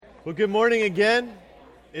Well, good morning again.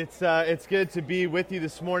 It's good to be with you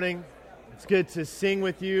this morning. It's good to sing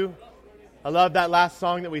with you. I love that last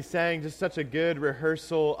song that we sang, just such a good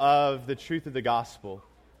rehearsal of the truth of the gospel,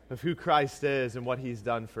 of who Christ is and what he's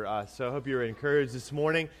done for us. So I hope you're encouraged this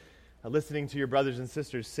morning, listening to your brothers and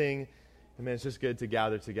sisters sing. And man, it's just good to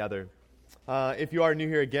gather together. If you are new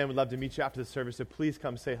here again, we'd love to meet you after the service, so please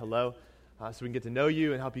come say hello so we can get to know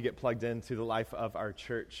you and help you get plugged into the life of our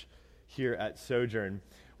church here at Sojourn.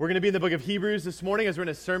 We're going to be in the book of Hebrews this morning as we're in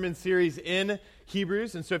a sermon series in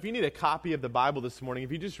Hebrews. And so if you need a copy of the Bible this morning,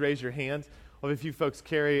 if you just raise your hand, well, if you folks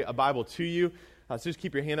carry a Bible to you, so just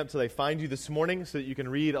keep your hand up till they find you this morning so that you can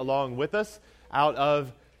read along with us out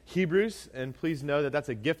of Hebrews. And please know that that's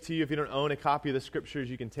a gift to you. If you don't own a copy of the scriptures,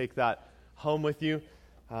 you can take that home with you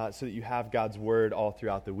so that you have God's word all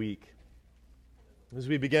throughout the week. As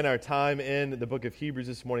we begin our time in the book of Hebrews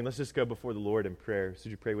this morning, let's just go before the Lord in prayer. So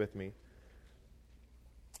would you pray with me?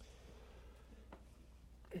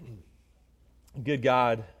 Good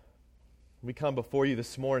God, we come before you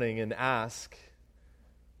this morning and ask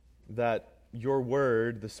that your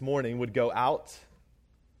word this morning would go out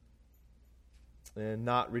and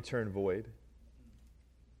not return void.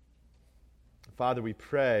 Father, we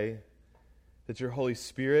pray that your Holy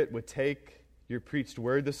Spirit would take your preached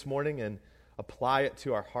word this morning and apply it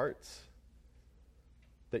to our hearts,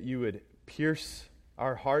 that you would pierce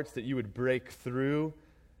our hearts, that you would break through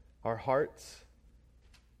our hearts,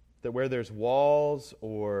 that where there's walls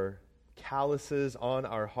or calluses on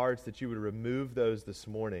our hearts, that you would remove those this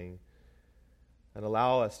morning and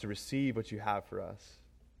allow us to receive what you have for us.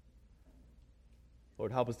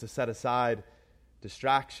 Lord, help us to set aside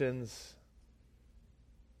distractions,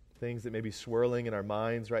 things that may be swirling in our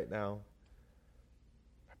minds right now.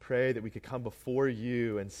 I pray that we could come before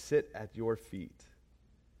you and sit at your feet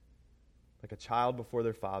like a child before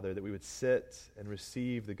their father, that we would sit and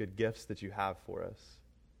receive the good gifts that you have for us.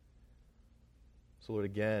 So, Lord,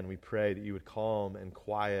 again, we pray that you would calm and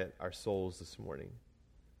quiet our souls this morning.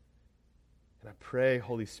 And I pray,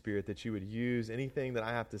 Holy Spirit, that you would use anything that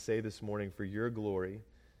I have to say this morning for your glory.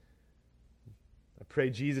 I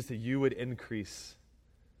pray, Jesus, that you would increase,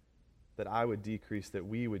 that I would decrease, that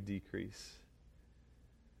we would decrease.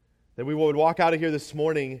 That we would walk out of here this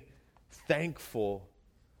morning thankful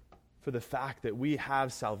for the fact that we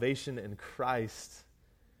have salvation in Christ.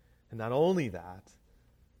 And not only that,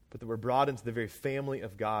 but that we're brought into the very family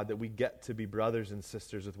of God, that we get to be brothers and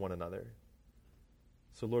sisters with one another.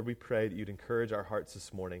 So, Lord, we pray that you'd encourage our hearts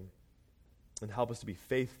this morning and help us to be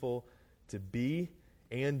faithful to be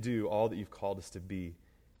and do all that you've called us to be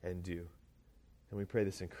and do. And we pray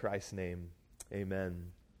this in Christ's name. Amen.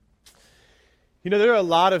 You know, there are a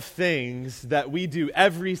lot of things that we do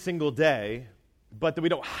every single day, but that we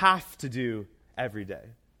don't have to do every day.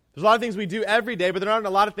 There's a lot of things we do every day, but there aren't a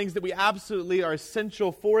lot of things that we absolutely are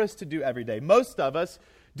essential for us to do every day. Most of us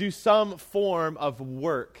do some form of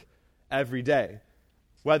work every day.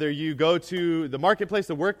 Whether you go to the marketplace,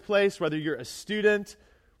 the workplace, whether you're a student,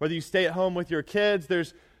 whether you stay at home with your kids,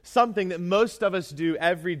 there's something that most of us do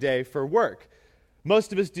every day for work.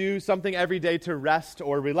 Most of us do something every day to rest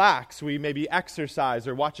or relax. We maybe exercise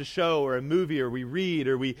or watch a show or a movie, or we read,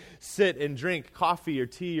 or we sit and drink coffee or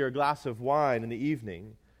tea or a glass of wine in the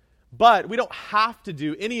evening. But we don't have to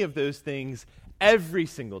do any of those things every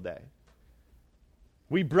single day.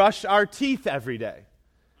 We brush our teeth every day.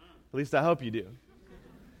 At least I hope you do.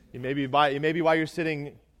 Maybe while you're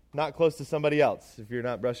sitting not close to somebody else, if you're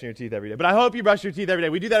not brushing your teeth every day. But I hope you brush your teeth every day.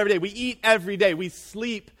 We do that every day. We eat every day. We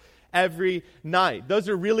sleep every night. Those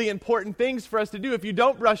are really important things for us to do. If you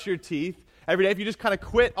don't brush your teeth every day, if you just kind of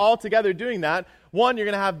quit altogether doing that, one, you're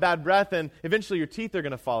going to have bad breath, and eventually your teeth are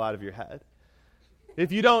going to fall out of your head.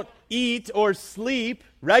 If you don't eat or sleep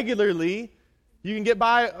regularly, you can get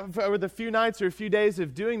by with a few nights or a few days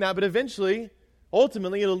of doing that, but eventually,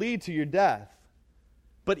 ultimately, it'll lead to your death.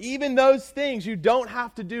 But even those things, you don't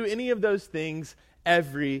have to do any of those things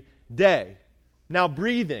every day. Now,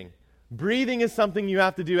 breathing. Breathing is something you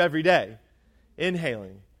have to do every day.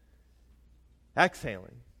 Inhaling.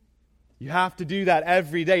 Exhaling. You have to do that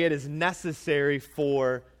every day. It is necessary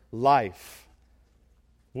for life.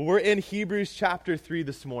 Well, we're in Hebrews chapter 3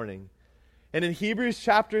 this morning. And in Hebrews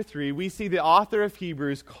chapter 3, we see the author of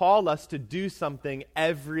Hebrews call us to do something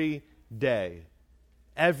every day.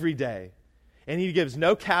 Every day. And he gives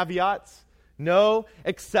no caveats, no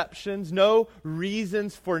exceptions, no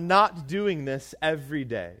reasons for not doing this every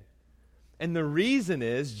day. And the reason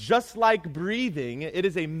is, just like breathing, it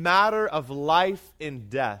is a matter of life and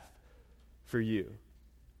death for you.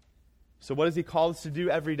 So what does he call us to do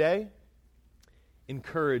every day?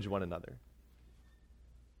 Encourage one another.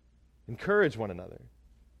 Encourage one another.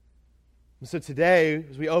 And so today,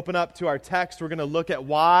 as we open up to our text, we're going to look at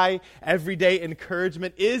why everyday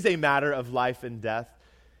encouragement is a matter of life and death,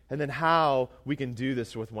 and then how we can do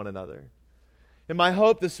this with one another. And my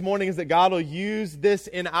hope this morning is that God will use this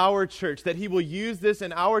in our church, that He will use this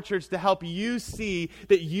in our church to help you see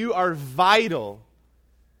that you are vital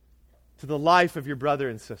to the life of your brother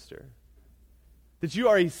and sister, that you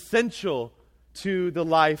are essential to the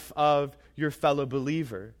life of your fellow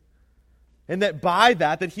believer. And that by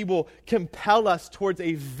that He will compel us towards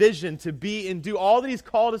a vision to be and do all that He's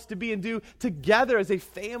called us to be and do together as a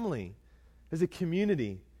family, as a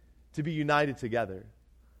community, to be united together.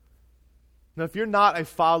 Now, if you're not a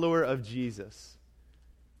follower of Jesus,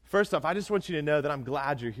 first off, I just want you to know that I'm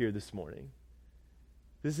glad you're here this morning.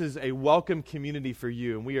 This is a welcome community for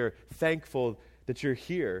you, and we are thankful that you're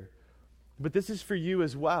here. But this is for you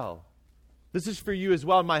as well. This is for you as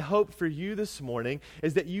well. My hope for you this morning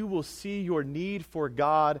is that you will see your need for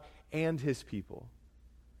God and His people.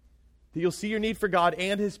 That you'll see your need for God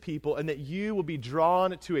and His people, and that you will be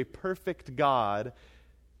drawn to a perfect God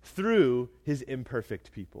through His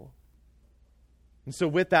imperfect people. And so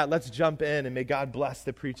with that, let's jump in, and may God bless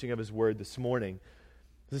the preaching of His word this morning.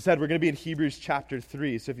 As I said, we're going to be in Hebrews chapter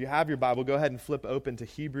 3. So if you have your Bible, go ahead and flip open to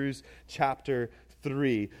Hebrews chapter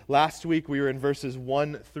 3. Last week we were in verses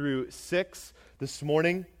 1 through 6. This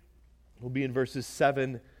morning we'll be in verses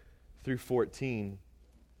 7 through 14.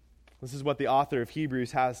 This is what the author of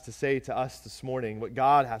Hebrews has to say to us this morning, what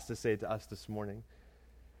God has to say to us this morning.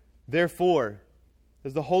 Therefore,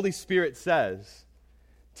 as the Holy Spirit says,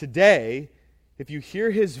 today, if you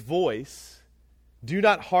hear His voice, do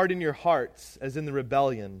not harden your hearts as in the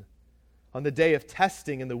rebellion on the day of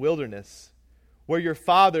testing in the wilderness, where your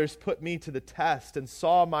fathers put me to the test and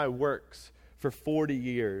saw my works for 40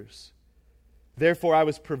 years. Therefore I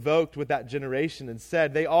was provoked with that generation and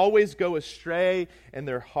said, they always go astray in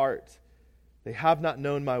their heart. They have not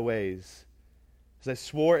known my ways. As I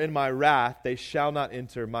swore in my wrath, they shall not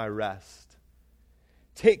enter my rest.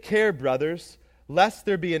 Take care, brothers, lest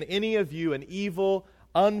there be in any of you an evil,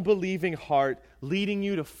 unbelieving heart leading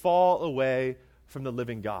you to fall away from the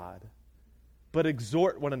living God. But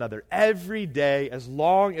exhort one another every day, as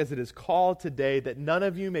long as it is called today, that none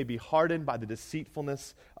of you may be hardened by the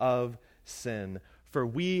deceitfulness of sin. For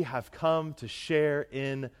we have come to share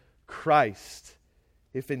in Christ,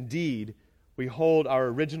 if indeed we hold our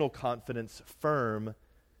original confidence firm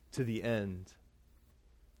to the end.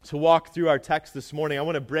 To walk through our text this morning, I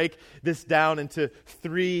want to break this down into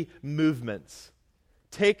 3 movements.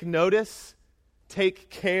 Take notice, take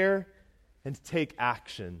care, and take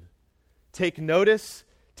action. Take notice,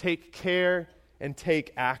 take care, and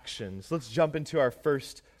take action. So let's jump into our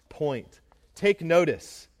first point. Take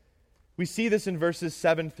notice. We see this in verses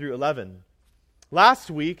 7 through 11. Last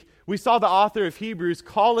week, we saw the author of Hebrews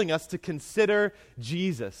calling us to consider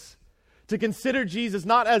Jesus. To consider Jesus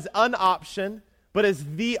not as an option, but as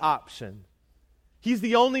the option. He's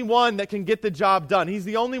the only one that can get the job done. He's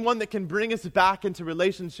the only one that can bring us back into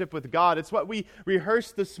relationship with God. It's what we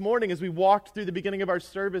rehearsed this morning as we walked through the beginning of our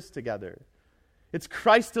service together. It's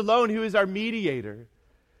Christ alone who is our mediator.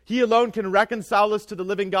 He alone can reconcile us to the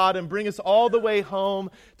living God and bring us all the way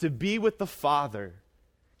home to be with the Father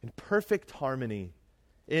in perfect harmony,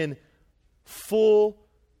 in full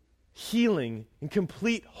healing, in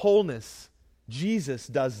complete wholeness. Jesus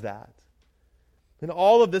does that. And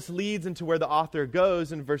all of this leads into where the author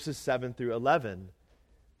goes in verses 7 through 11.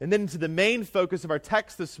 And then into the main focus of our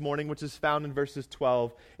text this morning, which is found in verses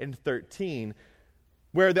 12 and 13,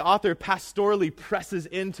 where the author pastorally presses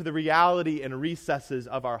into the reality and recesses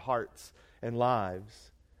of our hearts and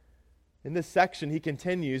lives. In this section, he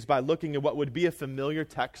continues by looking at what would be a familiar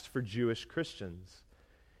text for Jewish Christians.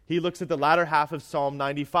 He looks at the latter half of Psalm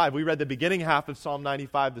 95. We read the beginning half of Psalm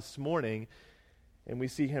 95 this morning, and we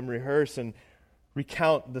see him rehearse and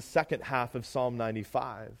recount the second half of Psalm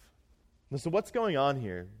 95. And so what's going on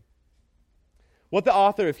here? What the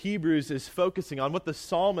author of Hebrews is focusing on, what the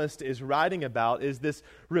psalmist is writing about, is this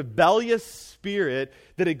rebellious spirit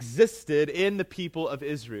that existed in the people of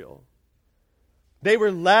Israel. They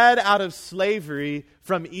were led out of slavery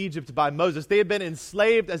from Egypt by Moses. They had been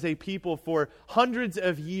enslaved as a people for hundreds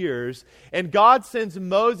of years, and God sends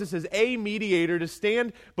Moses as a mediator to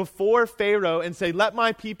stand before Pharaoh and say, "Let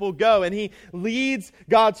my people go." And he leads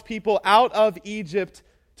God's people out of Egypt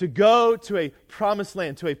to go to a promised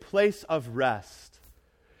land, to a place of rest.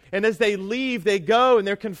 And as they leave, they go and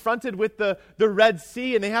they're confronted with the Red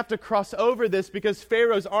Sea, and they have to cross over this because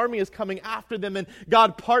Pharaoh's army is coming after them, and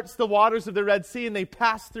God parts the waters of the Red Sea, and they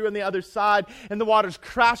pass through on the other side, and the waters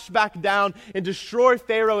crash back down and destroy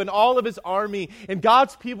Pharaoh and all of his army, and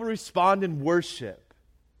God's people respond in worship.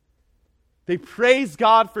 They praise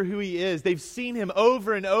God for who He is. They've seen Him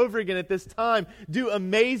over and over again at this time do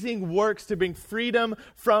amazing works to bring freedom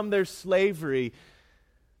from their slavery.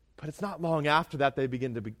 But it's not long after that they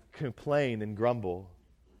begin to complain and grumble.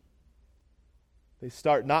 They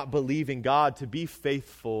start not believing God to be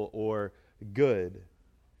faithful or good.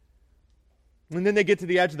 And then they get to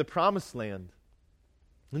the edge of the promised land,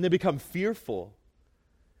 and they become fearful.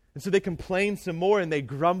 And so they complain some more and they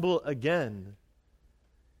grumble again.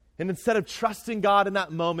 And instead of trusting God in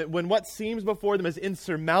that moment, when what seems before them as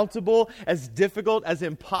insurmountable, as difficult, as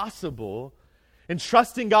impossible, and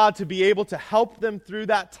trusting God to be able to help them through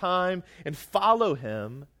that time and follow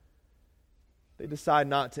Him, they decide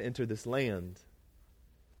not to enter this land.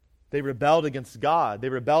 They rebelled against God. They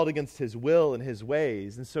rebelled against His will and His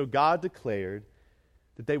ways. And so God declared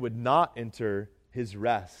that they would not enter His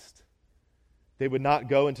rest. They would not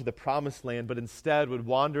go into the promised land, but instead would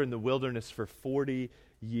wander in the wilderness for 40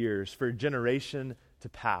 years, for a generation to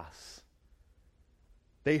pass.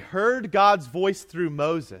 They heard God's voice through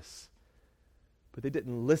Moses, but they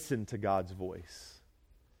didn't listen to God's voice.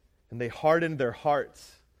 And they hardened their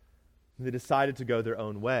hearts, and they decided to go their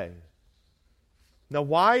own way. Now,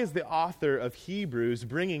 why is the author of Hebrews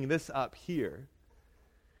bringing this up here?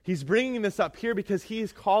 He's bringing this up here because he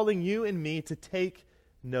is calling you and me to take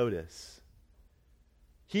notice.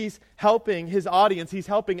 He's helping his audience, he's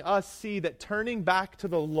helping us see that turning back to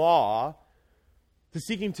the law, to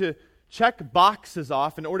seeking to check boxes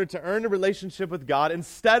off in order to earn a relationship with God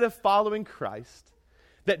instead of following Christ,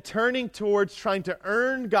 that turning towards trying to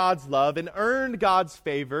earn God's love and earn God's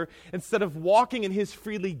favor instead of walking in His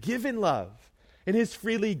freely given love, in His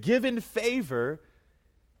freely given favor,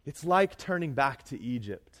 it's like turning back to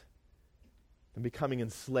Egypt and becoming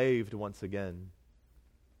enslaved once again.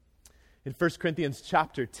 In 1 Corinthians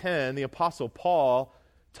chapter 10, the Apostle Paul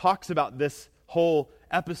talks about this whole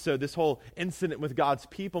episode, this whole incident with God's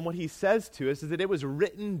people, and what he says to us is that it was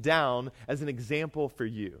written down as an example for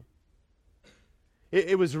you.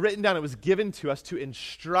 It was written down, it was given to us to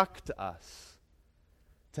instruct us,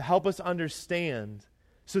 to help us understand,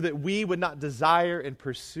 so that we would not desire and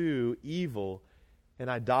pursue evil and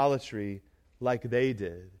idolatry like they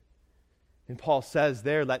did. And Paul says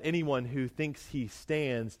there, let anyone who thinks he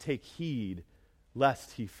stands take heed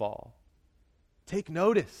lest he fall. Take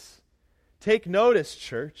notice. Take notice,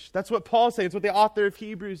 church. That's what Paul's saying. It's what the author of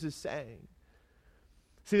Hebrews is saying.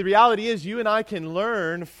 See, the reality is you and I can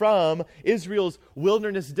learn from Israel's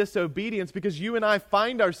wilderness disobedience because you and I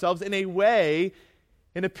find ourselves in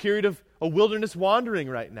a period of a wilderness wandering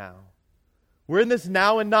right now. We're in this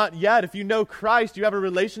now and not yet. If you know Christ, you have a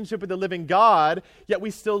relationship with the living God, yet we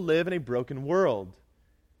still live in a broken world.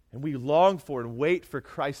 And we long for and wait for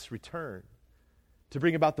Christ's return to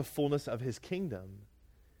bring about the fullness of His kingdom.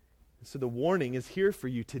 And so the warning is here for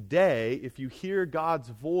you today. If you hear God's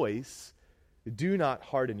voice, do not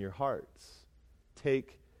harden your hearts.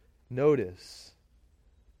 Take notice.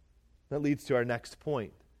 That leads to our next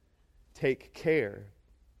point. Take care.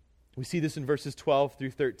 We see this in verses 12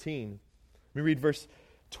 through 13. Let me read verse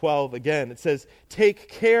 12 again. It says, take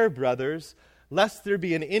care, brothers, lest there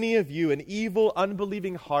be in any of you an evil,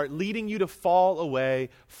 unbelieving heart leading you to fall away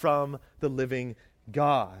from the living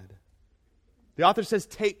God. The author says,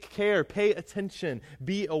 take care, pay attention,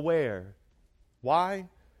 be aware. Why?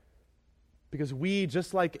 Because we,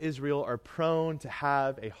 just like Israel, are prone to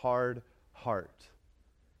have a hard heart.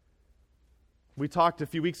 We talked a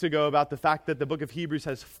few weeks ago about the fact that the book of Hebrews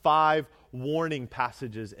has 5 warning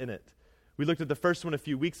passages in it. We looked at the first one a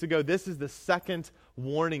few weeks ago. This is the second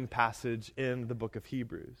warning passage in the book of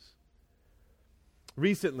Hebrews.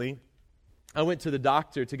 Recently, I went to the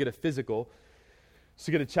doctor to get a physical,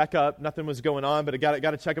 to get a checkup. Nothing was going on, but I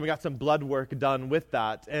got a checkup. I got some blood work done with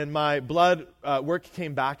that. And my blood work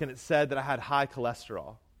came back, and it said that I had high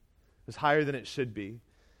cholesterol. It was higher than it should be.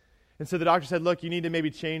 And so the doctor said, look, you need to maybe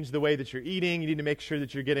change the way that you're eating. You need to make sure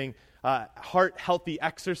that you're getting heart-healthy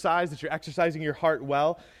exercise, that you're exercising your heart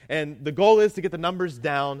well. And the goal is to get the numbers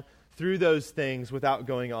down through those things without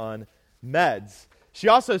going on meds. She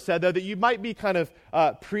also said, though, that you might be kind of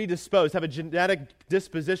predisposed, have a genetic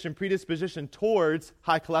predisposition towards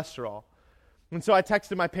high cholesterol. And so I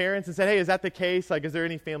texted my parents and said, hey, is that the case? Like, is there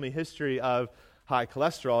any family history of high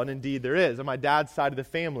cholesterol? And indeed there is. On my dad's side of the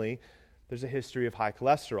family, there's a history of high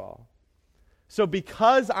cholesterol. So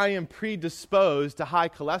because I am predisposed to high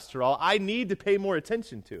cholesterol, I need to pay more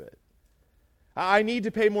attention to it. I need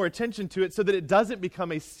to pay more attention to it so that it doesn't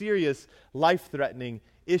become a serious, life-threatening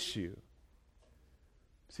issue.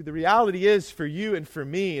 See, the reality is for you and for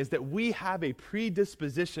me is that we have a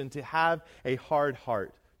predisposition to have a hard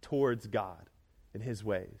heart towards God and His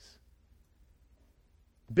ways.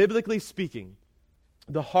 Biblically speaking,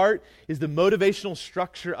 the heart is the motivational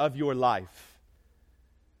structure of your life.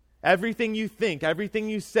 Everything you think, everything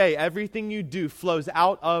you say, everything you do flows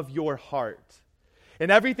out of your heart.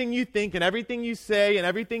 And everything you think and everything you say and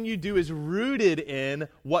everything you do is rooted in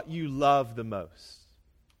what you love the most,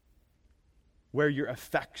 where your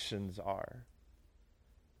affections are.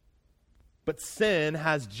 But sin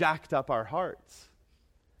has jacked up our hearts.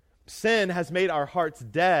 Sin has made our hearts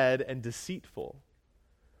dead and deceitful.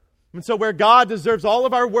 And so where God deserves all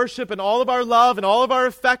of our worship and all of our love and all of our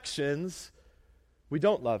affections, we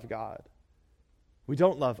don't love God. We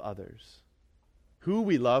don't love others. Who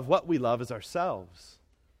we love, what we love is ourselves,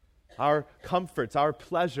 our comforts, our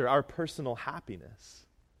pleasure, our personal happiness.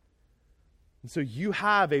 And so you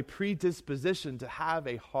have a predisposition to have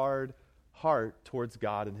a hard heart towards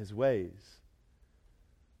God and His ways.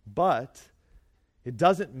 But it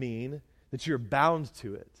doesn't mean that you're bound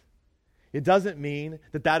to it. It doesn't mean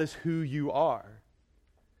that that is who you are.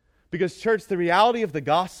 Because, church, the reality of the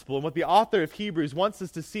gospel and what the author of Hebrews wants us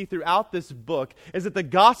to see throughout this book is that the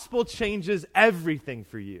gospel changes everything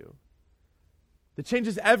for you. It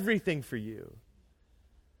changes everything for you.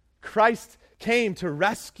 Christ came to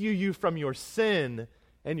rescue you from your sin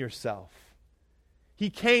and yourself. He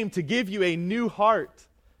came to give you a new heart,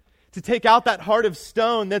 to take out that heart of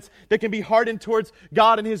stone that can be hardened towards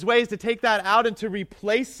God and His ways, to take that out and to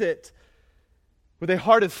replace it with a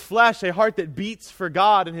heart of flesh, a heart that beats for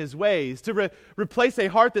God and His ways, to replace a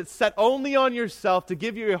heart that's set only on yourself, to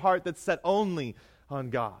give you a heart that's set only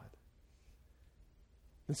on God.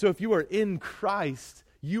 And so if you are in Christ,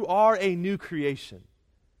 you are a new creation.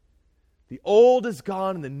 The old is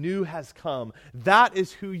gone and the new has come. That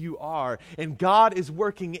is who you are. And God is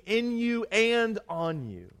working in you and on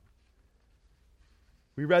you.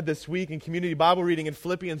 We read this week in community Bible reading in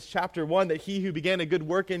Philippians chapter 1 that He who began a good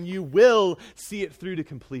work in you will see it through to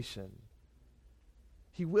completion.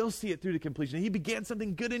 He will see it through to completion. He began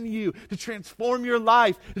something good in you to transform your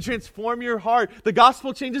life, to transform your heart. The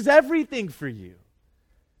gospel changes everything for you.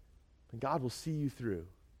 And God will see you through.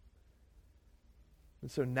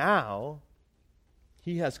 And so now,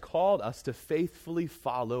 He has called us to faithfully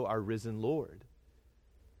follow our risen Lord.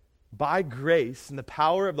 By grace and the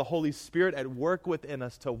power of the Holy Spirit at work within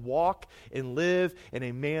us to walk and live in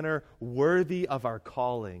a manner worthy of our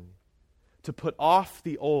calling, to put off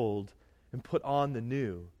the old and put on the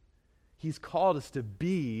new. He's called us to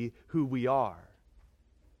be who we are.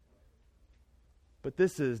 But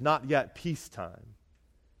this is not yet peacetime.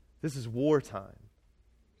 This is wartime.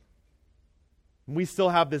 We still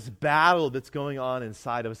have this battle that's going on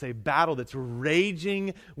inside of us, a battle that's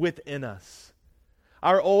raging within us.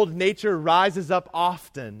 Our old nature rises up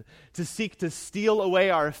often to seek to steal away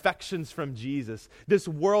our affections from Jesus. This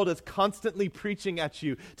world is constantly preaching at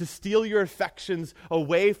you to steal your affections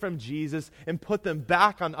away from Jesus and put them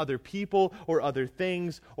back on other people or other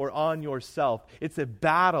things or on yourself. It's a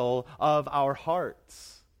battle of our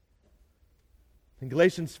hearts. And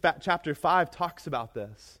Galatians chapter 5 talks about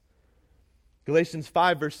this. Galatians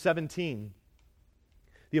 5 verse 17.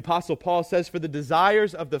 The Apostle Paul says, "For the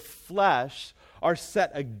desires of the flesh are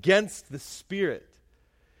set against the Spirit,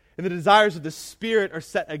 and the desires of the Spirit are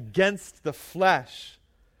set against the flesh.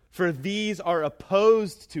 For these are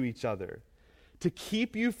opposed to each other, to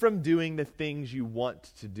keep you from doing the things you want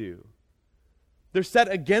to do." They're set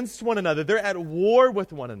against one another. They're at war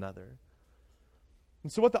with one another.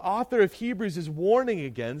 And so what the author of Hebrews is warning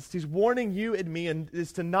against, he's warning you and me, and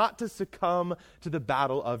is to not to succumb to the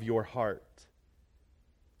battle of your heart.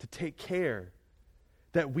 To take care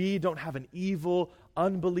that we don't have an evil,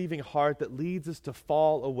 unbelieving heart that leads us to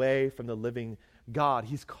fall away from the living God.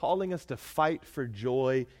 He's calling us to fight for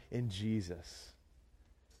joy in Jesus.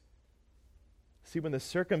 See, when the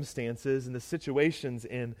circumstances and the situations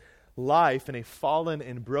in life in a fallen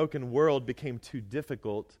and broken world became too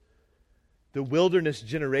difficult, the wilderness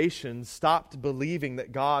generation stopped believing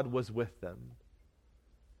that God was with them.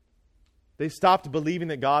 They stopped believing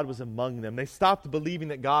that God was among them. They stopped believing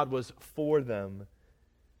that God was for them.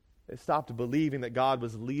 They stopped believing that God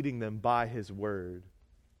was leading them by His word.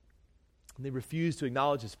 And they refused to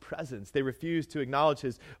acknowledge His presence. They refused to acknowledge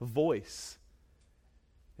His voice.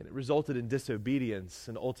 And it resulted in disobedience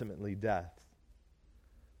and ultimately death.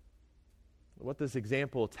 What this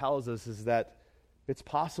example tells us is that it's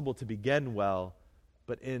possible to begin well,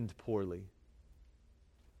 but end poorly.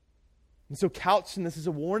 And so couched in this is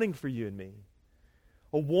a warning for you and me.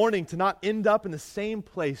 A warning to not end up in the same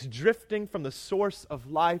place, drifting from the source of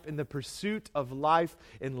life in the pursuit of life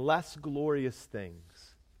in less glorious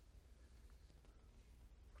things.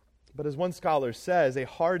 But as one scholar says, a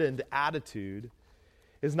hardened attitude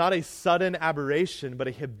is not a sudden aberration, but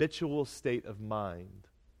a habitual state of mind.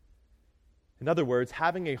 In other words,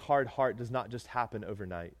 having a hard heart does not just happen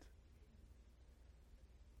overnight.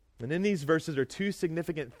 And in these verses are two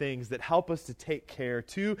significant things that help us to take care,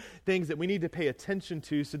 two things that we need to pay attention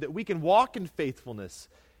to so that we can walk in faithfulness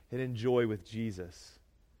and enjoy with Jesus.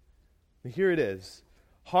 And here it is.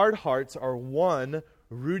 Hard hearts are, one,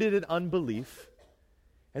 rooted in unbelief,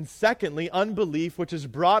 and secondly, unbelief which is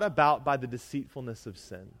brought about by the deceitfulness of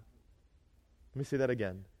sin. Let me say that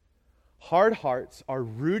again. Hard hearts are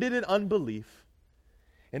rooted in unbelief,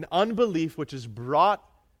 and unbelief which is brought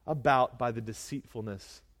about by the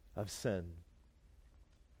deceitfulness of sin.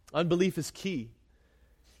 Unbelief is key.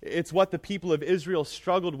 It's what the people of Israel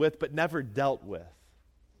struggled with but never dealt with.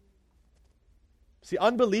 See,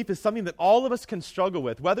 unbelief is something that all of us can struggle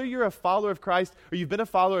with. Whether you're a follower of Christ or you've been a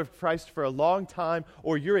follower of Christ for a long time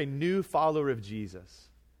or you're a new follower of Jesus.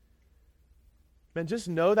 Man, just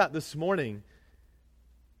know that this morning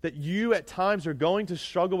that you at times are going to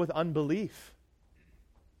struggle with unbelief.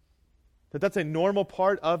 That's a normal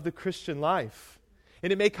part of the Christian life.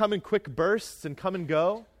 And it may come in quick bursts and come and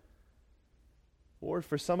go. Or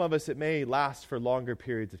for some of us, it may last for longer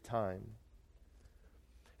periods of time.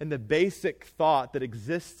 And the basic thought that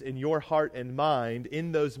exists in your heart and mind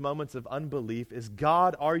in those moments of unbelief is,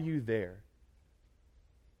 God, are you there?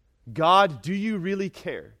 God, do you really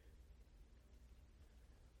care?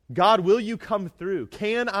 God, will you come through?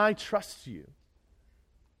 Can I trust you?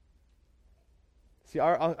 See,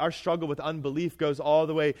 our struggle with unbelief goes all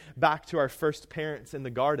the way back to our first parents in the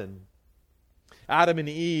garden. Adam and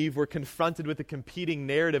Eve were confronted with a competing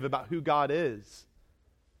narrative about who God is.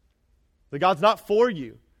 That God's not for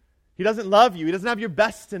you. He doesn't love you. He doesn't have your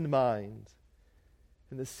best in mind.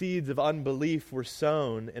 And the seeds of unbelief were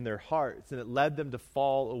sown in their hearts, and it led them to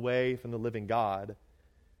fall away from the living God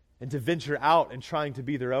and to venture out and trying to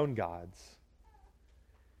be their own gods.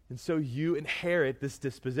 And so you inherit this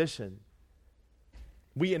disposition.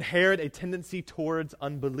 We inherit a tendency towards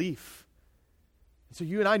unbelief. So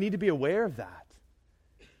you and I need to be aware of that.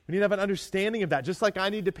 We need to have an understanding of that. Just like I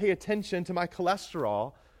need to pay attention to my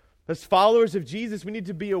cholesterol, as followers of Jesus, we need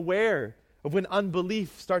to be aware of when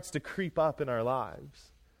unbelief starts to creep up in our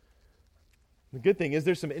lives. The good thing is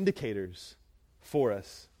there's some indicators for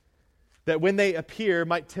us that when they appear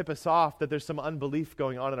might tip us off that there's some unbelief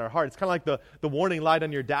going on in our heart. It's kind of like the warning light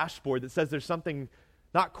on your dashboard that says there's something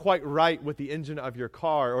not quite right with the engine of your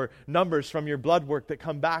car, or numbers from your blood work that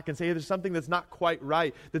come back and say, hey, there's something that's not quite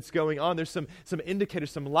right that's going on. There's some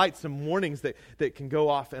indicators, some lights, some warnings that can go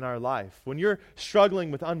off in our life. When you're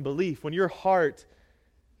struggling with unbelief, when your heart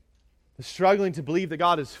is struggling to believe that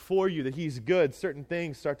God is for you, that He's good, certain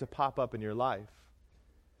things start to pop up in your life.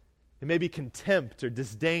 It may be contempt or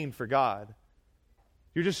disdain for God.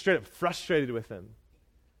 You're just straight up frustrated with Him,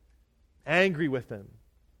 angry with Him.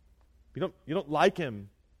 You don't like Him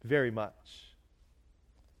very much.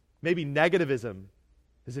 Maybe negativism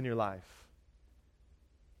is in your life.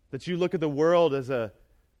 That you look at the world as a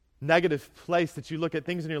negative place, that you look at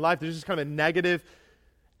things in your life, there's just kind of a negative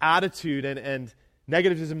attitude and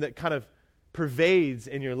negativism that kind of pervades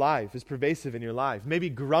in your life, is pervasive in your life. Maybe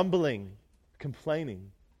grumbling,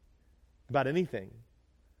 complaining about anything.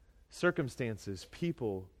 Circumstances,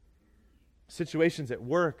 people, situations at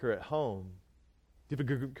work or at home. You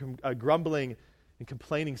have a grumbling and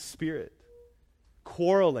complaining spirit,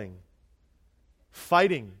 quarreling,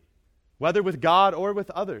 fighting, whether with God or with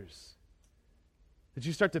others. That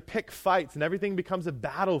you start to pick fights and everything becomes a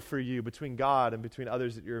battle for you between God and between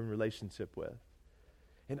others that you're in relationship with.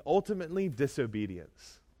 And ultimately,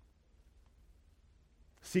 disobedience.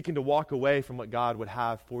 Seeking to walk away from what God would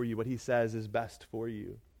have for you, what He says is best for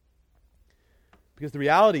you. Because the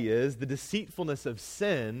reality is, the deceitfulness of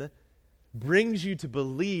sin brings you to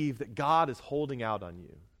believe that God is holding out on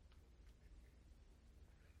you.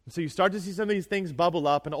 And so you start to see some of these things bubble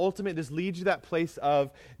up, and ultimately this leads you to that place of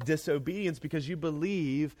disobedience because you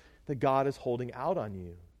believe that God is holding out on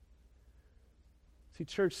you. See,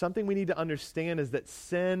 church, something we need to understand is that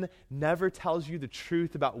sin never tells you the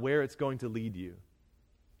truth about where it's going to lead you.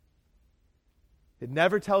 It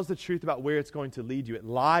never tells the truth about where it's going to lead you. It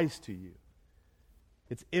lies to you.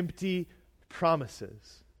 It's empty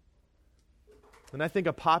promises. And I think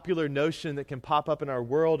a popular notion that can pop up in our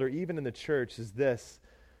world or even in the church is this.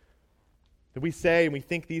 That we say and we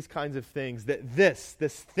think these kinds of things, that this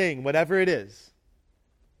thing, whatever it is,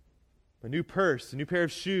 a new purse, a new pair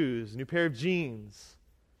of shoes, a new pair of jeans,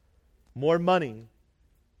 more money,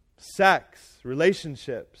 sex,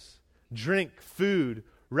 relationships, drink, food,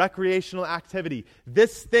 recreational activity,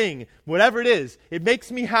 this thing, whatever it is, it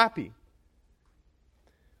makes me happy.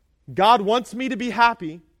 God wants me to be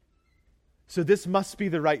happy, so this must be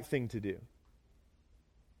the right thing to do.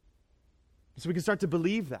 So we can start to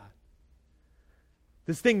believe that.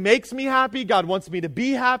 This thing makes me happy. God wants me to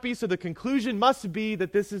be happy. So the conclusion must be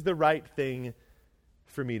that this is the right thing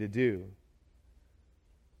for me to do.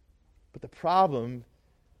 But the problem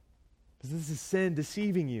is this is sin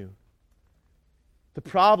deceiving you. The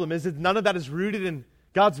problem is that none of that is rooted in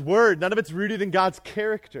God's word. None of it's rooted in God's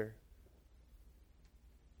character.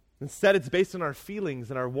 Instead, it's based on our feelings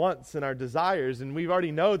and our wants and our desires. And we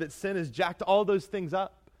already know that sin has jacked all those things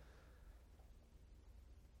up.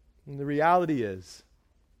 And the reality is,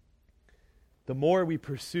 the more we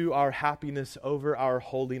pursue our happiness over our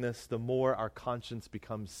holiness, the more our conscience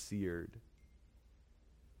becomes seared.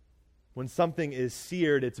 When something is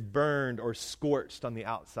seared, it's burned or scorched on the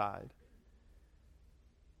outside.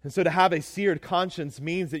 And so to have a seared conscience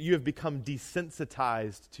means that you have become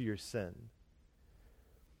desensitized to your sin,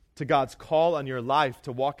 to God's call on your life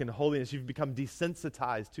to walk in holiness. You've become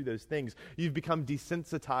desensitized to those things. You've become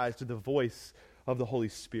desensitized to the voice of the Holy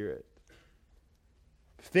Spirit.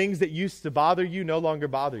 Things that used to bother you no longer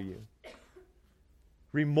bother you.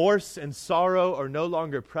 Remorse and sorrow are no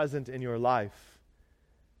longer present in your life.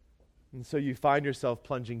 And so you find yourself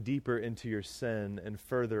plunging deeper into your sin and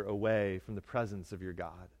further away from the presence of your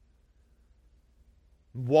God.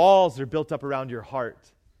 Walls are built up around your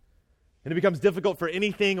heart, and it becomes difficult for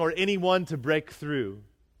anything or anyone to break through.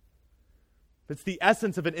 It's the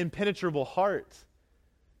essence of an impenetrable heart.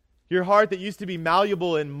 Your heart that used to be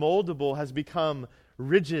malleable and moldable has become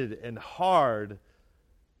rigid and hard,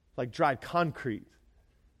 like dry concrete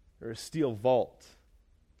or a steel vault.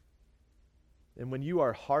 And when you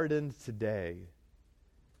are hardened today,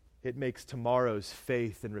 it makes tomorrow's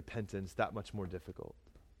faith and repentance that much more difficult.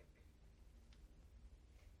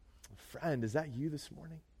 Friend, is that you this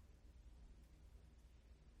morning?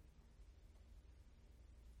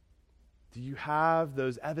 Do you have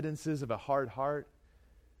those evidences of a hard heart,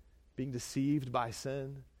 being deceived by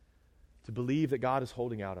sin, to believe that God is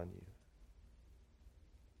holding out on you?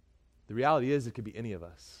 The reality is it could be any of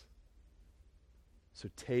us. So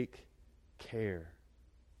take care.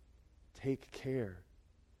 Take care.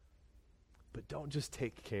 But don't just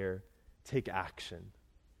take care, take action.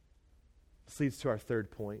 This leads to our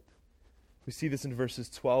third point. We see this in verses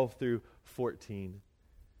 12 through 14.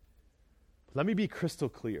 Let me be crystal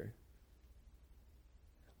clear.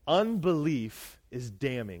 Unbelief is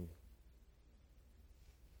damning.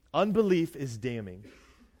 Unbelief is damning.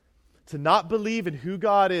 To not believe in who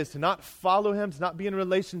God is, to not follow Him, to not be in a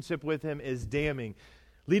relationship with Him is damning,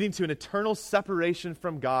 leading to an eternal separation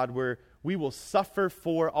from God where we will suffer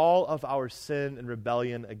for all of our sin and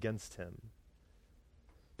rebellion against Him.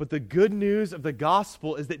 But the good news of the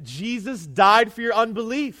gospel is that Jesus died for your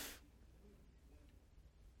unbelief.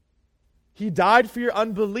 He died for your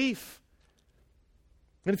unbelief.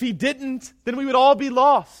 And if He didn't, then we would all be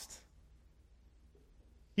lost.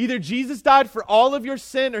 Either Jesus died for all of your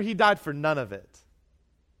sin or He died for none of it.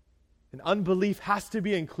 And unbelief has to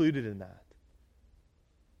be included in that.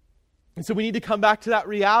 And so we need to come back to that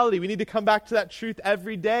reality. We need to come back to that truth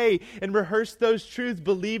every day and rehearse those truths,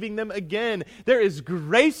 believing them again. There is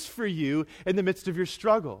grace for you in the midst of your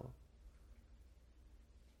struggle.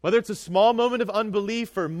 Whether it's a small moment of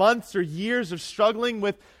unbelief or months or years of struggling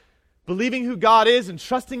with believing who God is and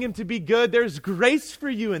trusting Him to be good, there's grace for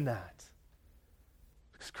you in that.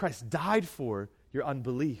 Because Christ died for your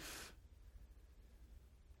unbelief.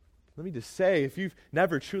 Let me just say, if you've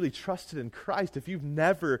never truly trusted in Christ, if you've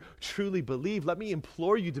never truly believed, let me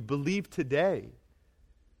implore you to believe today.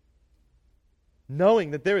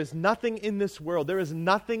 Knowing that there is nothing in this world, there is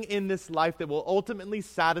nothing in this life that will ultimately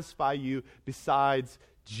satisfy you besides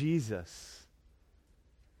Jesus.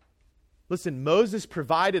 Listen, Moses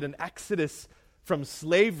provided an exodus from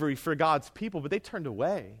slavery for God's people, but they turned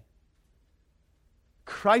away.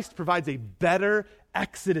 Christ provides a better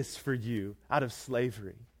exodus for you out of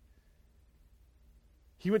slavery.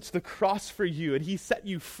 He went to the cross for you, and He set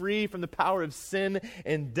you free from the power of sin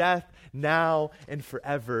and death now and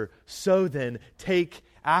forever. So then, take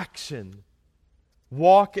action.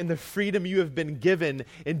 Walk in the freedom you have been given,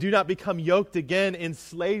 and do not become yoked again in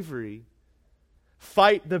slavery.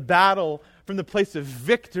 Fight the battle from the place of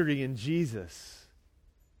victory in Jesus.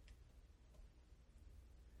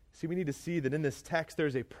 See, we need to see that in this text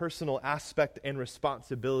there's a personal aspect and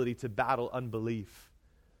responsibility to battle unbelief.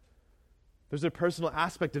 There's a personal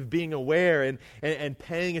aspect of being aware and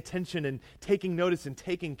paying attention and taking notice and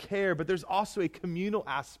taking care, but there's also a communal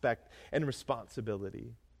aspect and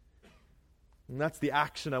responsibility. And that's the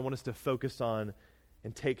action I want us to focus on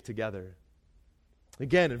and take together.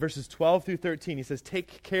 Again, in verses 12 through 13, he says,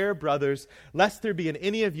 "Take care, brothers, lest there be in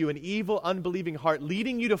any of you an evil, unbelieving heart,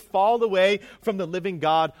 leading you to fall away from the living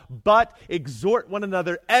God, but exhort one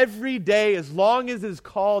another every day, as long as it is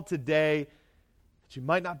called today, that you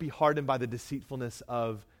might not be hardened by the deceitfulness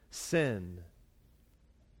of sin."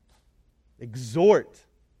 Exhort.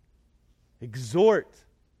 Exhort.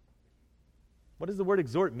 What does the word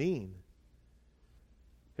exhort mean?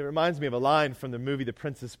 It reminds me of a line from the movie The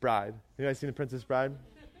Princess Bride. Have you guys seen The Princess Bride?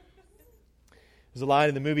 There's a line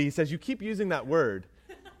in the movie, he says, "You keep using that word.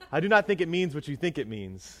 I do not think it means what you think it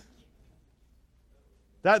means."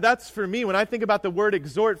 That's for me. When I think about the word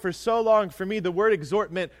exhort, for so long, for me, the word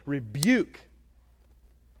exhort meant rebuke.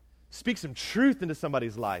 Speak some truth into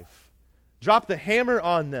somebody's life. Drop the hammer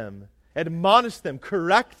on them. Admonish them.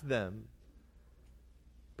 Correct them.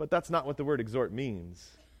 But that's not what the word exhort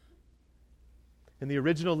means. In the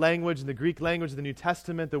original language, in the Greek language of the New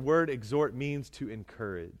Testament, the word exhort means to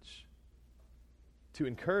encourage. To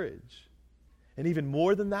encourage. And even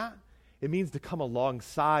more than that, it means to come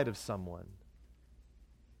alongside of someone.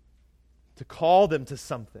 To call them to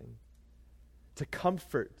something. To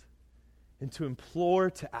comfort. And to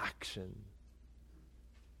implore to action.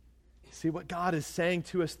 See, what God is saying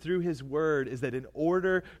to us through His Word is that in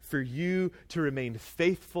order for you to remain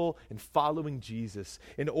faithful in following Jesus,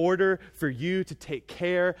 in order for you to take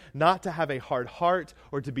care not to have a hard heart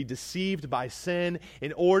or to be deceived by sin,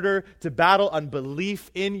 in order to battle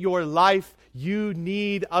unbelief in your life, you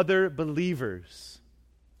need other believers.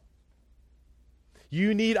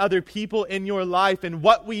 You need other people in your life, and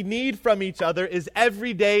what we need from each other is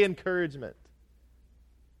everyday encouragement.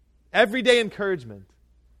 Everyday encouragement.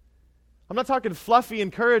 I'm not talking fluffy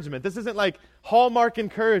encouragement. This isn't like Hallmark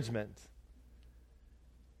encouragement.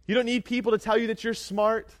 You don't need people to tell you that you're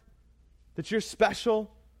smart, that you're special.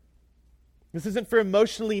 This isn't for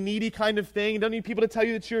emotionally needy kind of thing. You don't need people to tell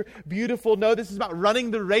you that you're beautiful. No, this is about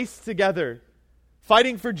running the race together,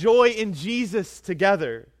 fighting for joy in Jesus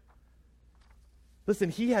together. Listen,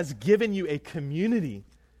 He has given you a community.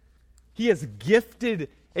 He has gifted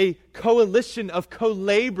a coalition of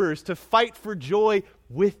co-laborers to fight for joy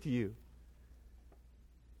with you.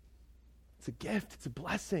 It's a gift. It's a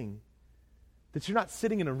blessing that you're not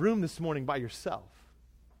sitting in a room this morning by yourself.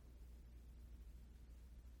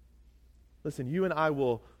 Listen, you and I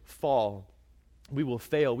will fall. We will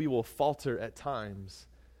fail. We will falter at times.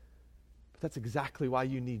 But that's exactly why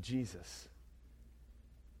you need Jesus.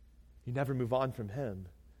 You never move on from Him.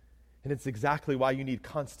 And it's exactly why you need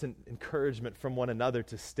constant encouragement from one another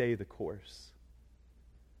to stay the course.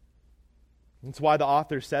 That's why the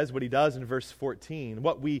author says what he does in verse 14.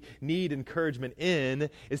 What we need encouragement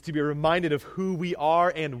in is to be reminded of who we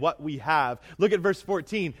are and what we have. Look at verse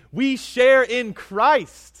 14. We share in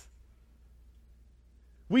Christ.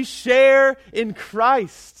 We share in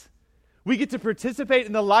Christ. We get to participate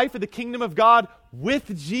in the life of the kingdom of God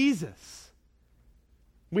with Jesus.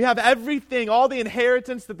 We have everything, all the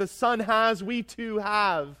inheritance that the Son has, we too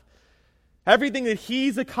have. Everything that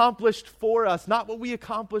He's accomplished for us, not what we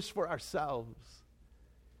accomplished for ourselves.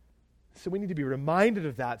 So we need to be reminded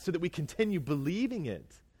of that so that we continue believing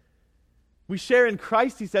it. We share in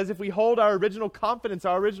Christ, he says, if we hold our original confidence,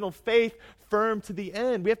 our original faith firm to the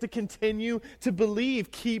end. We have to continue to believe,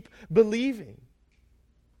 keep believing.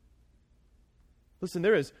 Listen,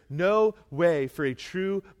 there is no way for a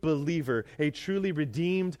true believer, a truly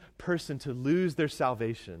redeemed person to lose their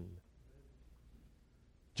salvation.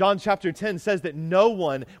 John chapter 10 says that no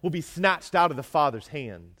one will be snatched out of the Father's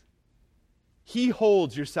hand. He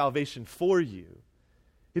holds your salvation for you.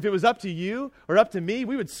 If it was up to you or up to me,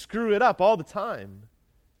 we would screw it up all the time.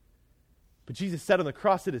 But Jesus said on the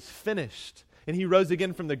cross, it is finished. And He rose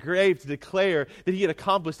again from the grave to declare that He had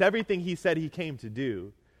accomplished everything He said He came to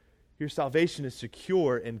do. Your salvation is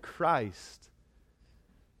secure in Christ.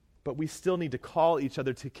 But we still need to call each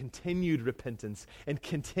other to continued repentance and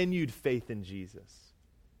continued faith in Jesus.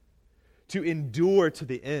 To endure to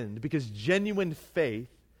the end, because genuine faith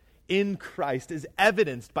in Christ is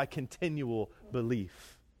evidenced by continual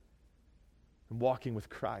belief and walking with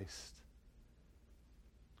Christ.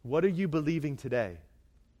 What are you believing today?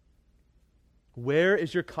 Where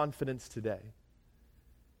is your confidence today?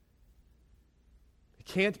 It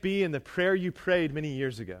can't be in the prayer you prayed many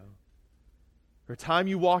years ago, or a time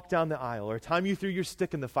you walked down the aisle, or a time you threw your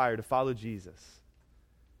stick in the fire to follow Jesus.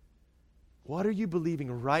 What are you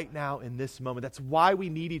believing right now in this moment? That's why we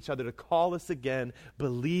need each other to call us again.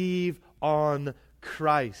 Believe on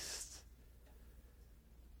Christ.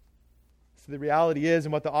 So the reality is,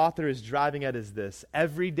 and what the author is driving at is this: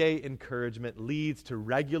 everyday encouragement leads to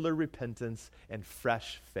regular repentance and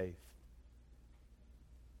fresh faith.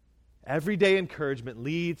 Everyday encouragement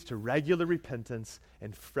leads to regular repentance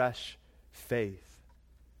and fresh faith.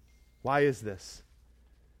 Why is this?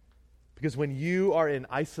 Because when you are in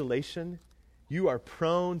isolation, you are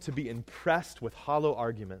prone to be impressed with hollow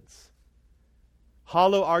arguments.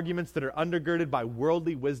 Hollow arguments that are undergirded by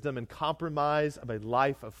worldly wisdom and compromise of a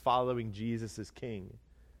life of following Jesus as King.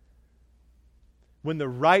 When the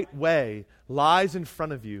right way lies in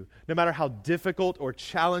front of you, no matter how difficult or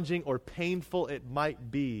challenging or painful it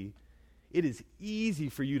might be, it is easy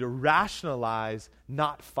for you to rationalize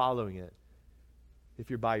not following it if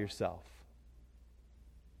you're by yourself.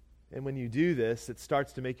 And when you do this, it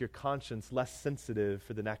starts to make your conscience less sensitive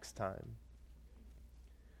for the next time.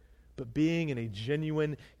 But being in a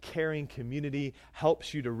genuine, caring community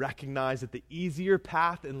helps you to recognize that the easier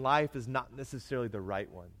path in life is not necessarily the right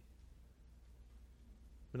one.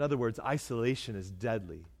 In other words, isolation is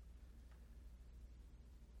deadly.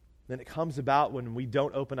 And it comes about when we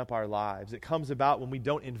don't open up our lives. It comes about when we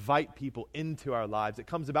don't invite people into our lives. It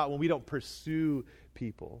comes about when we don't pursue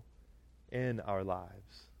people in our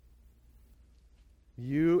lives.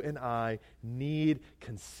 You and I need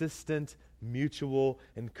consistent mutual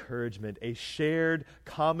encouragement, a shared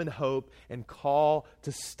common hope and call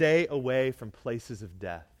to stay away from places of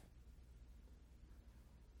death.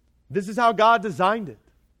 This is how God designed it.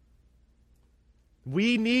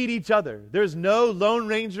 We need each other. There's no Lone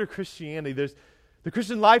Ranger Christianity. The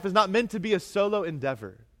Christian life is not meant to be a solo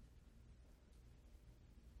endeavor.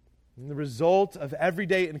 And the result of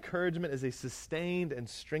everyday encouragement is a sustained and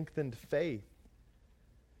strengthened faith.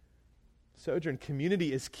 Sojourn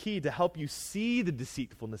community is key to help you see the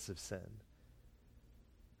deceitfulness of sin.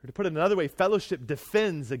 Or to put it another way, fellowship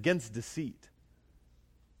defends against deceit.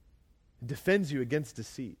 It defends you against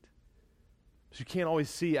deceit. But you can't always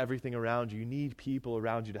see everything around you. You need people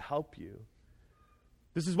around you to help you.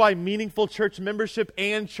 This is why meaningful church membership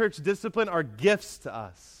and church discipline are gifts to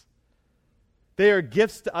us. They are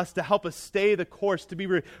gifts to us to help us stay the course, to be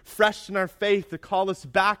refreshed in our faith, to call us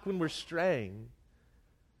back when we're straying.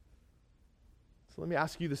 So let me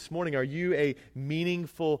ask you this morning, are you a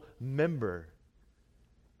meaningful member,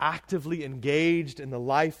 actively engaged in the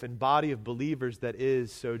life and body of believers that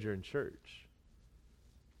is Sojourn Church?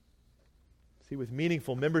 See, with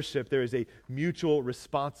meaningful membership, there is a mutual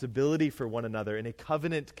responsibility for one another in a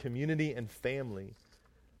covenant community and family.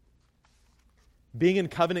 Being in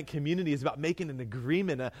covenant community is about making an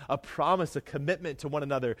agreement, a promise, a commitment to one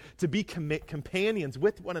another, to be companions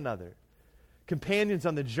with one another. Companions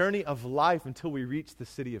on the journey of life until we reach the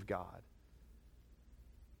city of God.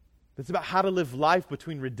 It's about how to live life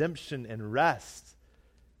between redemption and rest,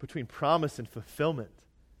 between promise and fulfillment,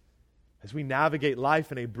 as we navigate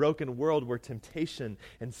life in a broken world where temptation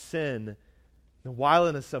and sin, the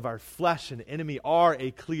wildness of our flesh and enemy are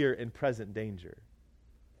a clear and present danger.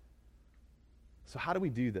 So how do we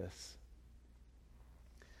do this?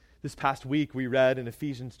 This past week we read in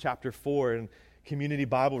Ephesians chapter 4 in community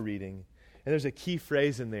Bible reading. And there's a key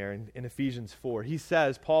phrase in there in Ephesians 4.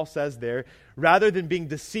 Paul says there, rather than being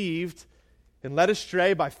deceived and led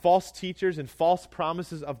astray by false teachers and false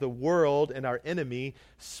promises of the world and our enemy,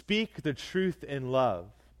 speak the truth in love.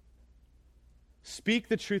 Speak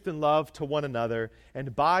the truth in love to one another,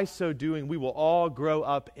 and by so doing we will all grow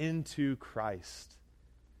up into Christ.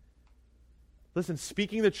 Listen,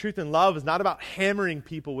 speaking the truth in love is not about hammering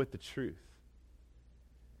people with the truth.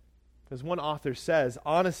 As one author says,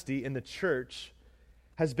 honesty in the church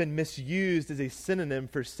has been misused as a synonym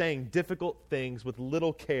for saying difficult things with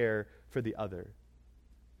little care for the other.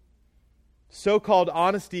 So-called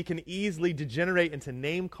honesty can easily degenerate into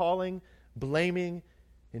name-calling, blaming,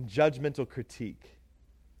 and judgmental critique.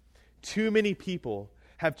 Too many people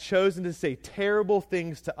have chosen to say terrible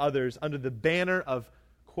things to others under the banner of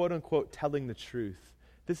quote-unquote telling the truth.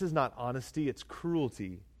 This is not honesty, it's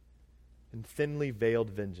cruelty and thinly veiled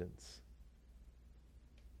vengeance.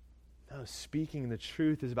 No, speaking the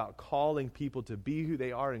truth is about calling people to be who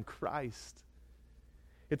they are in Christ.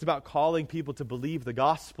 It's about calling people to believe the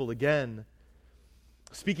gospel again.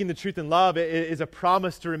 Speaking the truth in love is a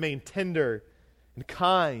promise to remain tender and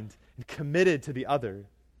kind and committed to the other.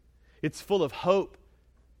 It's full of hope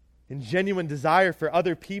and genuine desire for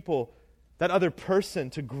other people, that other person,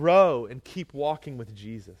 to grow and keep walking with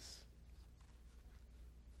Jesus.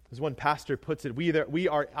 As one pastor puts it, we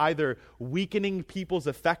are either weakening people's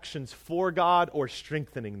affections for God or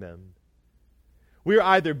strengthening them. We are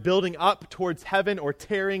either building up towards heaven or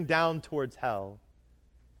tearing down towards hell.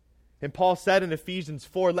 And Paul said in Ephesians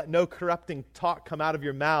 4, let no corrupting talk come out of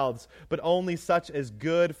your mouths, but only such as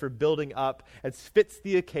good for building up, as fits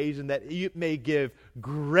the occasion, that you may give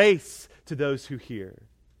grace to those who hear.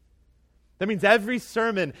 That means every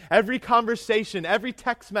sermon, every conversation, every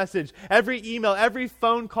text message, every email, every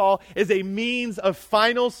phone call is a means of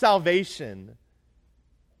final salvation.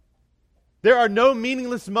 There are no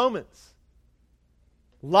meaningless moments.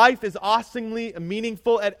 Life is awesomely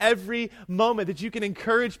meaningful at every moment that you can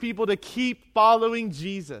encourage people to keep following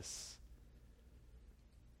Jesus.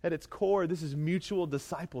 At its core, this is mutual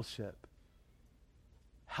discipleship.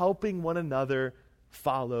 Helping one another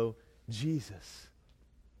follow Jesus.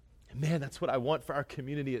 And man, that's what I want for our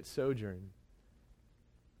community at Sojourn.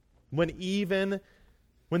 When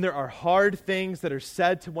there are hard things that are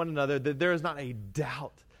said to one another, that there is not a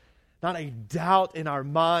doubt in our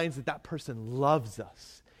minds that person loves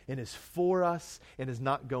us and is for us and is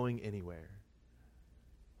not going anywhere.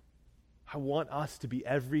 I want us to be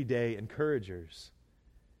everyday encouragers,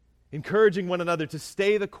 encouraging one another to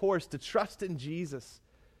stay the course, to trust in Jesus,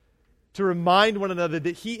 to remind one another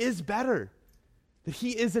that He is better, that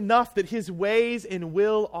He is enough, that His ways and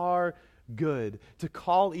will are good, to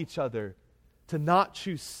call each other to not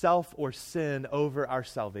choose self or sin over our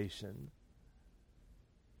salvation,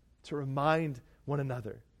 to remind one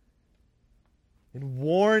another and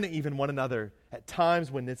warn even one another at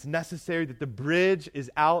times when it's necessary that the bridge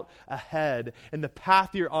is out ahead and the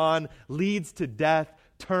path you're on leads to death.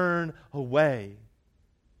 Turn away.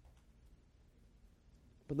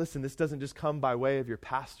 But listen, this doesn't just come by way of your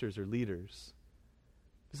pastors or leaders.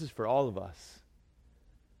 This is for all of us.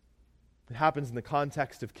 It happens in the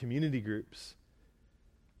context of community groups.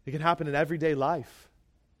 It can happen in everyday life,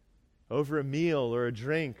 over a meal or a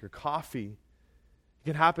drink or coffee. It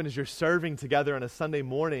can happen as you're serving together on a Sunday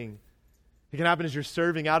morning. It can happen as you're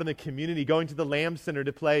serving out in the community, going to the Lamb Center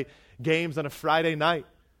to play games on a Friday night.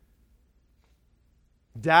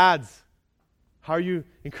 Dads, how are you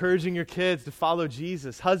encouraging your kids to follow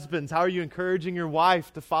Jesus? Husbands, how are you encouraging your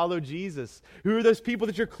wife to follow Jesus? Who are those people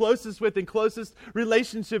that you're closest with and closest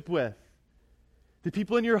relationship with? The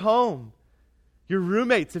people in your home, your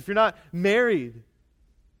roommates if you're not married.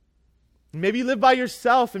 Maybe you live by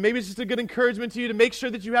yourself, and maybe it's just a good encouragement to you to make sure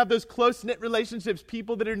that you have those close-knit relationships,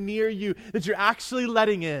 people that are near you, that you're actually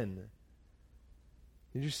letting in,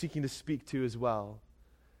 that you're seeking to speak to as well.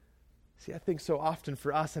 See, I think so often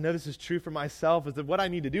for us, I know this is true for myself, is that what I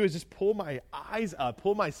need to do is just pull my eyes up,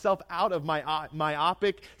 pull myself out of my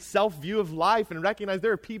myopic self-view of life and recognize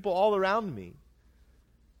there are people all around me.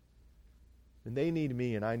 And they need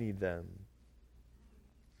me and I need them.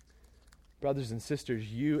 Brothers and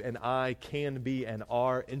sisters, you and I can be and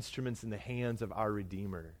are instruments in the hands of our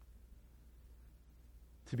Redeemer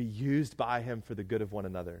to be used by Him for the good of one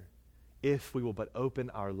another if we will but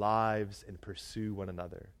open our lives and pursue one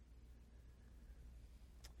another.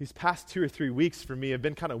 These past 2 or 3 weeks for me have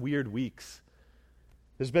been kind of weird weeks.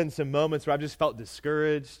 There's been some moments where I've just felt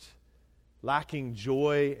discouraged, lacking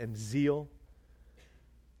joy and zeal,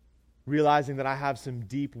 realizing that I have some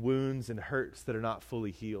deep wounds and hurts that are not fully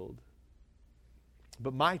healed.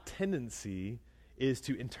 But my tendency is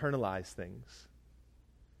to internalize things.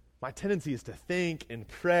 My tendency is to think and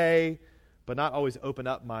pray, but not always open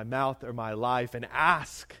up my mouth or my life and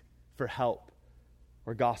ask for help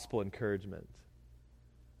or gospel encouragement.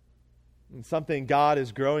 And something God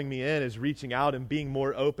is growing me in is reaching out and being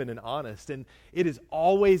more open and honest. And it is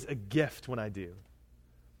always a gift when I do.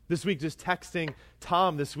 This week, just texting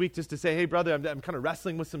Tom this week just to say, hey, brother, I'm kind of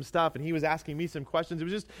wrestling with some stuff. And he was asking me some questions. It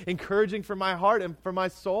was just encouraging for my heart and for my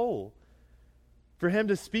soul. For him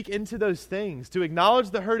to speak into those things, to acknowledge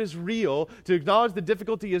the hurt is real, to acknowledge the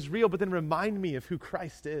difficulty is real, but then remind me of who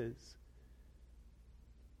Christ is.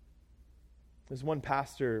 As one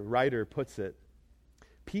writer puts it,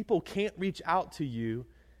 people can't reach out to you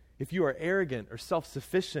if you are arrogant or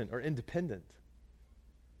self-sufficient or independent.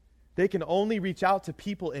 They can only reach out to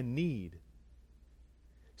people in need.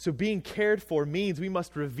 So being cared for means we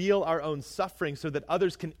must reveal our own suffering so that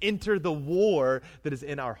others can enter the war that is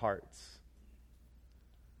in our hearts.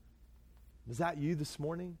 Is that you this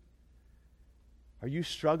morning? Are you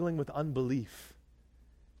struggling with unbelief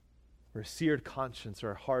or a seared conscience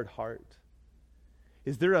or a hard heart?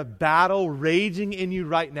 Is there a battle raging in you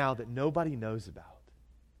right now that nobody knows about?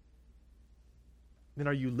 Then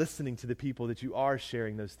are you listening to the people that you are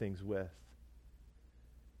sharing those things with?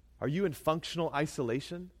 Are you in functional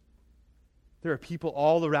isolation? There are people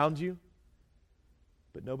all around you,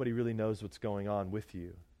 but nobody really knows what's going on with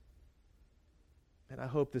you. And I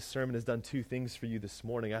hope this sermon has done 2 things for you this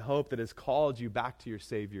morning. I hope that it's called you back to your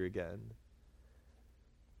Savior again,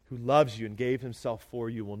 who loves you and gave Himself for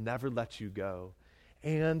you, will never let you go.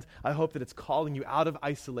 And I hope that it's calling you out of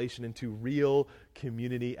isolation into real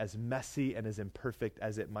community, as messy and as imperfect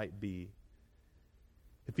as it might be.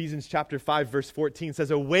 Ephesians chapter 5, verse 14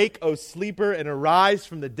 says, "Awake, O sleeper, and arise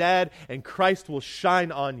from the dead, and Christ will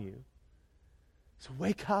shine on you." So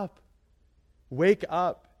wake up. Wake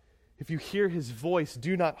up. If you hear his voice,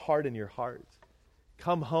 do not harden your heart.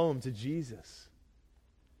 Come home to Jesus.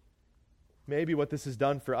 Maybe what this has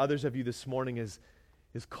done for others of you this morning is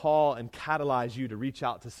call and catalyze you to reach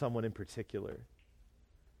out to someone in particular,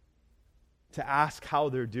 to ask how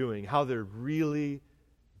they're doing, how they're really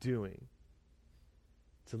doing,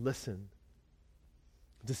 to listen,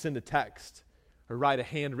 to send a text or write a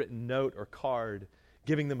handwritten note or card,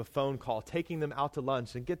 giving them a phone call, taking them out to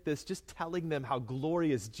lunch, and get this, just telling them how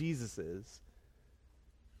glorious Jesus is.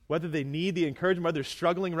 Whether they need the encouragement, whether they're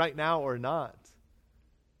struggling right now or not.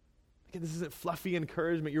 Again, this isn't fluffy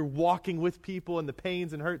encouragement. You're walking with people in the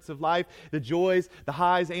pains and hurts of life, the joys, the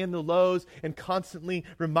highs, and the lows, and constantly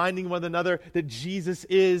reminding one another that Jesus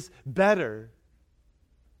is better.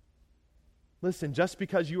 Listen, just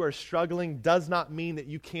because you are struggling does not mean that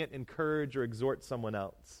you can't encourage or exhort someone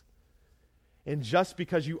else. And just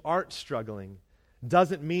because you aren't struggling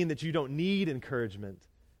doesn't mean that you don't need encouragement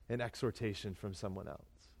and exhortation from someone else.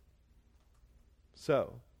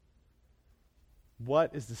 So,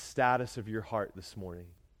 what is the status of your heart this morning?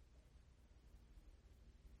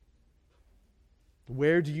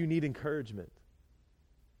 Where do you need encouragement?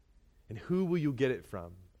 And who will you get it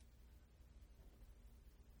from?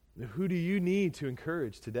 Who do you need to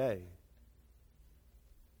encourage today?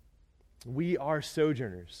 We are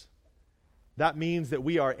sojourners. That means that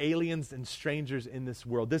we are aliens and strangers in this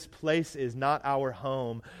world. This place is not our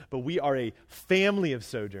home, but we are a family of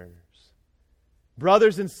sojourners.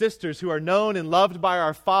 Brothers and sisters who are known and loved by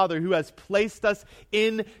our Father, who has placed us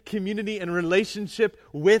in community and relationship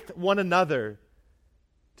with one another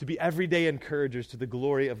to be everyday encouragers to the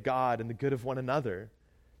glory of God and the good of one another,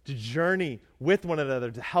 to journey with one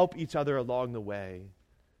another, to help each other along the way.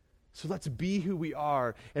 So let's be who we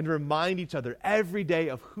are and remind each other every day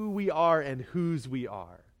of who we are and whose we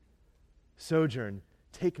are. Sojourn,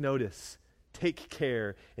 take notice, take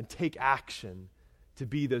care, and take action to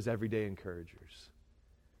be those everyday encouragers.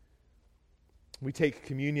 We take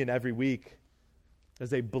communion every week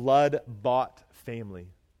as a blood-bought family.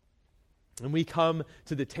 And we come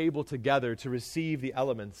to the table together to receive the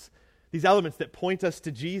elements, these elements that point us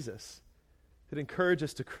to Jesus, that encourage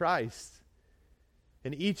us to Christ.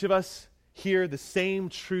 And each of us hear the same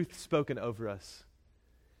truth spoken over us.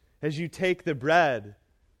 As you take the bread,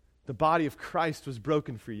 the body of Christ was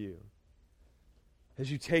broken for you.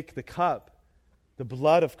 As you take the cup, the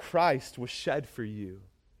blood of Christ was shed for you.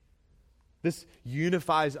 This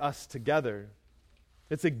unifies us together.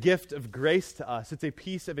 It's a gift of grace to us. It's a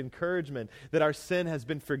piece of encouragement that our sin has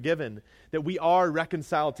been forgiven, that we are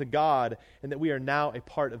reconciled to God, and that we are now a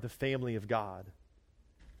part of the family of God.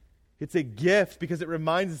 It's a gift because it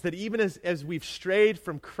reminds us that even as we've strayed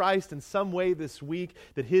from Christ in some way this week,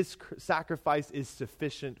 that his sacrifice is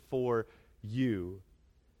sufficient for you.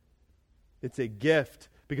 It's a gift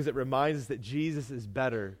because it reminds us that Jesus is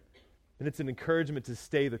better, and it's an encouragement to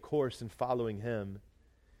stay the course in following him.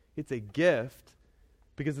 It's a gift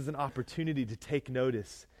because it's an opportunity to take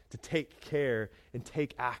notice, to take care, and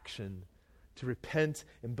take action, to repent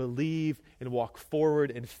and believe and walk forward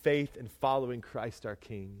in faith and following Christ our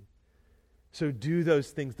King. So do those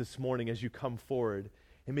things this morning as you come forward,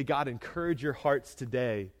 and may God encourage your hearts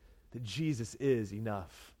today that Jesus is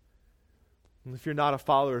enough. And if you're not a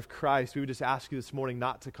follower of Christ, we would just ask you this morning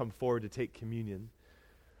not to come forward to take communion,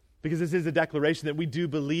 because this is a declaration that we do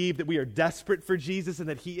believe that we are desperate for Jesus and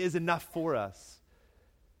that he is enough for us.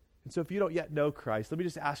 And so if you don't yet know Christ, let me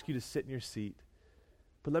just ask you to sit in your seat.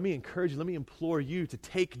 But let me encourage you, let me implore you to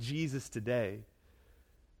take Jesus today,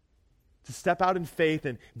 to step out in faith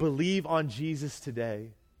and believe on Jesus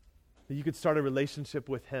today, that you could start a relationship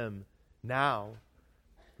with him now.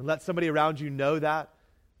 And let somebody around you know that.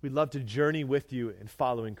 We'd love to journey with you in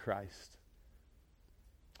following Christ.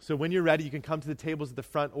 So when you're ready, you can come to the tables at the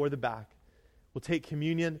front or the back. We'll take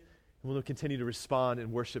communion, and we'll continue to respond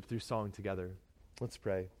and worship through song together. Let's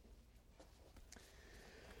pray.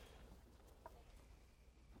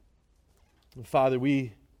 Father,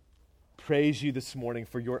 we praise you this morning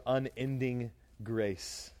for your unending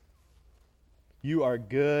grace. You are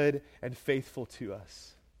good and faithful to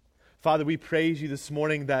us. Father, we praise you this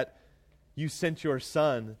morning that you sent your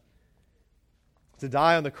Son to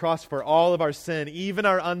die on the cross for all of our sin, even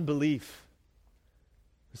our unbelief.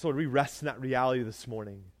 So Lord, we rest in that reality this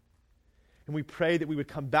morning. And we pray that we would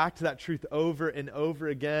come back to that truth over and over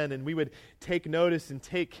again, and we would take notice and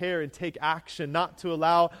take care and take action, not to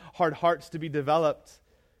allow hard hearts to be developed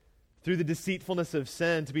through the deceitfulness of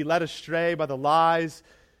sin, to be led astray by the lies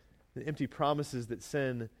the empty promises that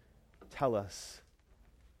sin tell us,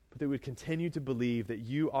 but that we would continue to believe that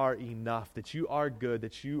you are enough, that you are good,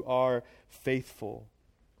 that you are faithful.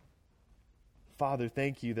 Father,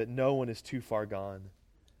 thank you that no one is too far gone.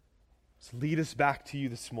 So lead us back to you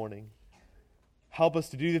this morning. Help us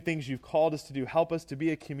to do the things you've called us to do. Help us to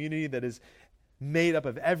be a community that is made up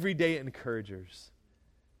of everyday encouragers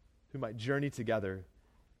who might journey together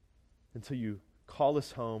until you call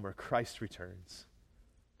us home or Christ returns.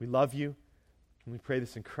 We love you, and we pray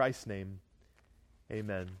this in Christ's name.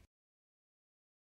 Amen.